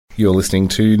You're listening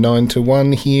to 9 to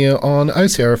 1 here on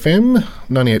OCRFM,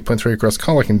 98.3 across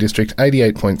Colac District,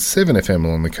 88.7 FM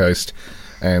along the coast,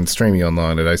 and streaming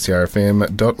online at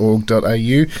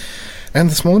ocrfm.org.au. And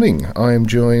this morning I am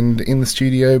joined in the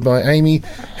studio by Amy,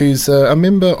 who's a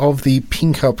member of the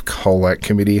Pink Up Colac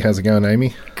Committee. How's it going,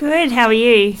 Amy? Good, how are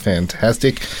you?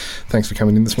 Fantastic. Thanks for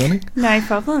coming in this morning. No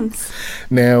problems.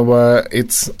 Now,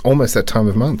 it's almost that time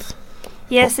of month.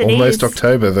 Yes, it is. Almost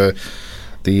October.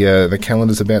 The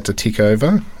calendar's about to tick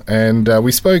over, and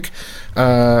we spoke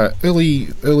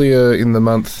earlier in the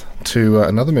month to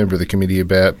another member of the committee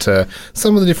about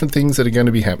some of the different things that are going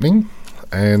to be happening,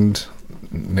 and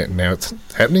now it's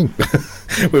happening.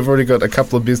 We've already got a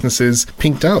couple of businesses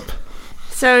pinked up.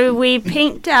 So we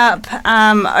pinked up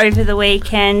over the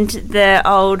weekend the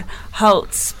old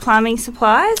Holtz plumbing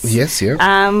supplies. Yes,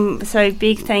 yeah. So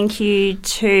big thank you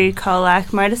to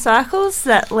Colac Motorcycles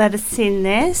that let us in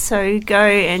there. So go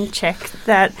and check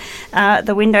that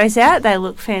the windows out. They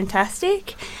look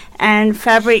fantastic. And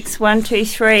Fabrics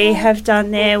 123 have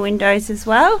done their windows as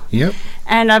well. Yep.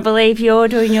 And I believe you're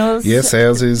doing yours. Yes,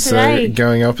 ours is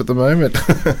going up at the moment.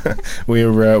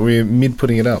 We're mid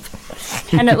putting it up.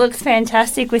 And it looks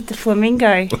fantastic with the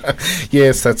flamingo.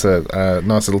 Yes, that's a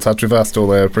nice little touch. We've asked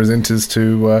all our presenters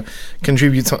to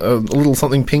contribute a little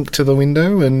something pink to the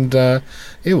window, and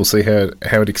we'll see how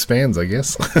it expands, I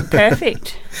guess.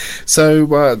 Perfect. So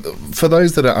for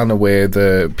those that are unaware,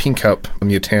 the Pink Up in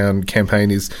Your Town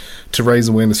campaign is to raise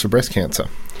awareness for breast cancer.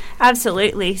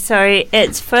 Absolutely. So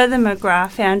it's for the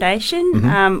McGrath Foundation.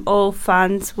 Mm-hmm. All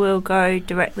funds will go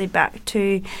directly back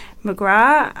to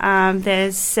McGrath.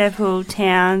 There's several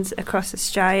towns across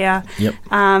Australia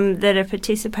that are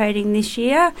participating this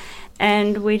year,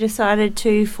 and we decided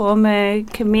to form a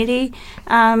committee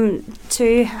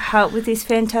to help with this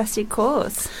fantastic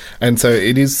cause. And so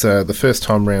it is the first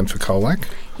time round for Colac?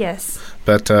 Yes.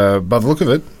 But by the look of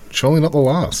it, surely not the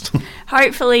last.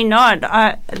 Hopefully not.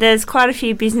 There's quite a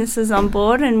few businesses on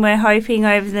board, and we're hoping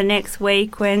over the next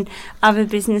week when other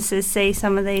businesses see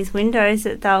some of these windows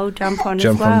that they'll jump on as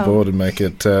well. Jump on board and make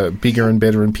it bigger and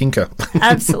better and pinker.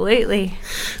 Absolutely.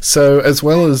 So as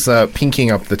well as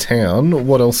pinking up the town,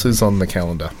 what else is on the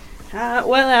calendar?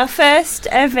 Well, our first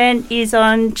event is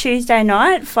on Tuesday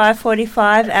night,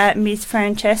 5:45 at Miss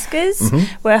Francesca's.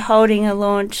 Mm-hmm. We're holding a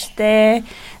launch there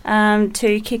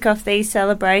to kick off these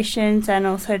celebrations, and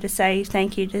also to say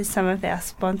thank you to some of our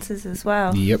sponsors as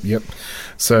well. Yep.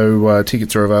 So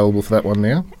tickets are available for that one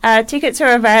now? Tickets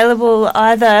are available.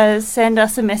 Either send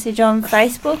us a message on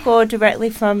Facebook or directly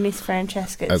from Miss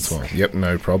Francesca's. That's fine. Yep,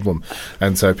 no problem.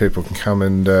 And so people can come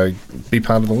and be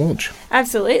part of the launch.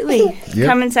 Absolutely. Yep.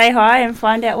 Come and say hi and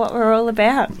find out what we're all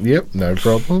about. Yep, no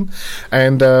problem.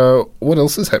 And what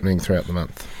else is happening throughout the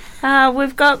month?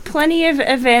 We've got plenty of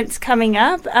events coming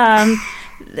up.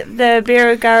 The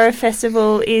Birregurra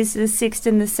Festival is the 6th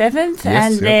and the 7th,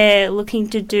 and they're looking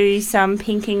to do some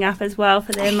pinking up as well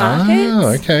for their markets. Oh,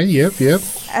 okay, yep.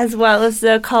 As well as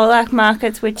the Colac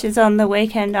markets, which is on the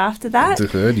weekend after that. The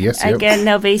 3rd, yes. Again,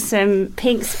 there'll be some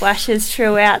pink splashes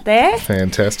throughout there.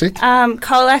 Fantastic.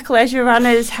 Colac Leisure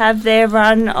Runners have their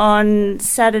run on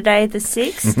Saturday the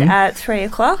 6th at 3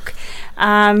 o'clock.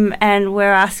 And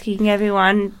we're asking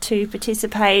everyone to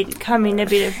participate, come in a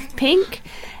bit of pink,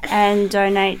 and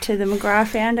donate to the McGrath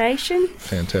Foundation.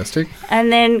 Fantastic.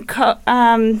 And then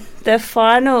the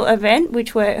final event,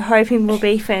 which we're hoping will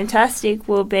be fantastic,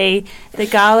 will be the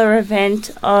gala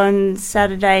event on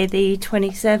Saturday the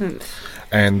 27th.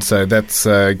 And so that's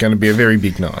going to be a very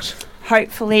big night.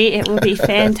 Hopefully it will be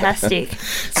fantastic.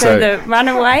 So the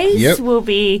runaways will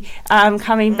be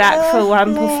coming back for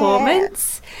one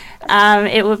performance.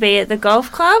 It will be at the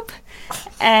golf club,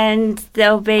 and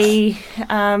there'll be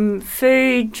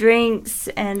food, drinks,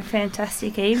 and a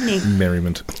fantastic evening.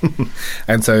 Merriment.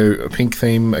 And so a pink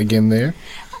theme again there?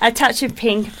 A touch of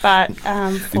pink, but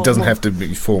formal. It doesn't have to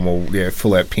be formal,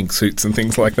 full-out pink suits and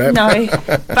things like that. No,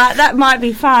 but that might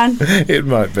be fun. It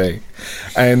might be.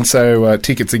 And so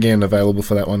tickets again available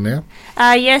for that one now?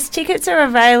 Yes, tickets are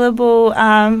available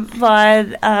via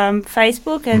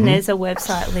Facebook, and there's a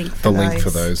website link for those. The link for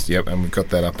those, yep, and we've got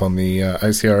that up on the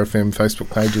OCRFM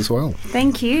Facebook page as well.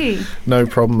 Thank you. No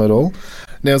problem at all.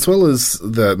 Now, as well as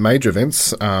the major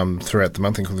events throughout the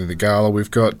month, including the gala,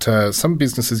 we've got some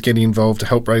businesses getting involved to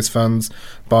help raise funds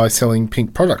by selling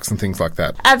pink products and things like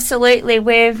that. Absolutely.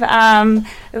 We've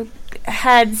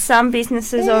had some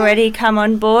businesses already come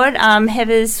on board.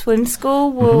 Heather's Swim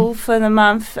School will, for the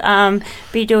month,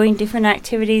 be doing different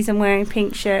activities and wearing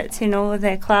pink shirts in all of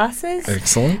their classes.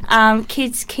 Excellent.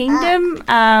 Kids Kingdom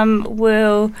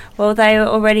they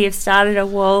already have started a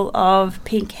wall of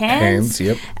pink hands.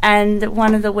 Yep. And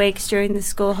one of the weeks during the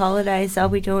school holidays, they'll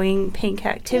be doing pink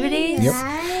activities. Yep.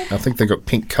 I think they've got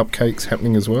pink cupcakes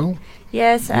happening as well.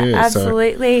 Yes,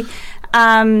 absolutely.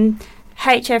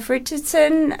 HF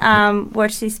Richardson,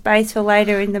 watch this space for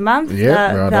later in the month.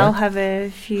 Yeah, they'll have a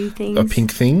few things. A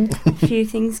pink thing. few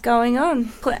things going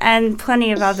on. And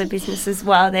plenty of other businesses as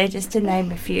well there, just to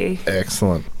name a few.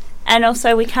 Excellent. And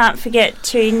also we can't forget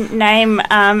to name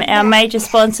our major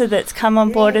sponsor that's come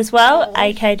on board as well,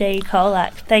 AKD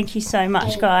Colac. Thank you so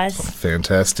much, guys.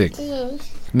 Fantastic.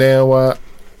 Now,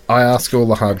 I ask all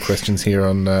the hard questions here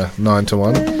on 9 to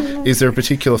 1. Is there a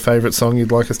particular favourite song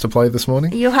you'd like us to play this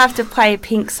morning? You'll have to play a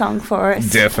Pink song for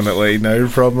us. Definitely, no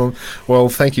problem. Well,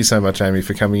 thank you so much, Amy,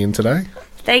 for coming in today.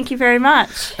 Thank you very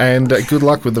much. And good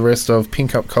luck with the rest of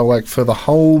Pink Up Colac for the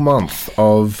whole month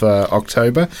of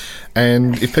October.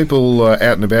 And if people are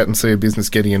out and about and see a business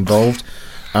getting involved,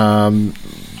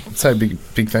 say a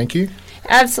big thank you.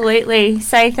 Absolutely.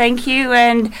 Say thank you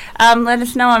and let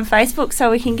us know on Facebook so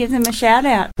we can give them a shout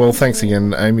out. Well, thanks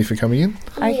again, Amy, for coming in.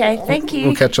 Okay, thank you.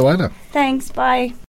 We'll catch you later. Thanks, bye.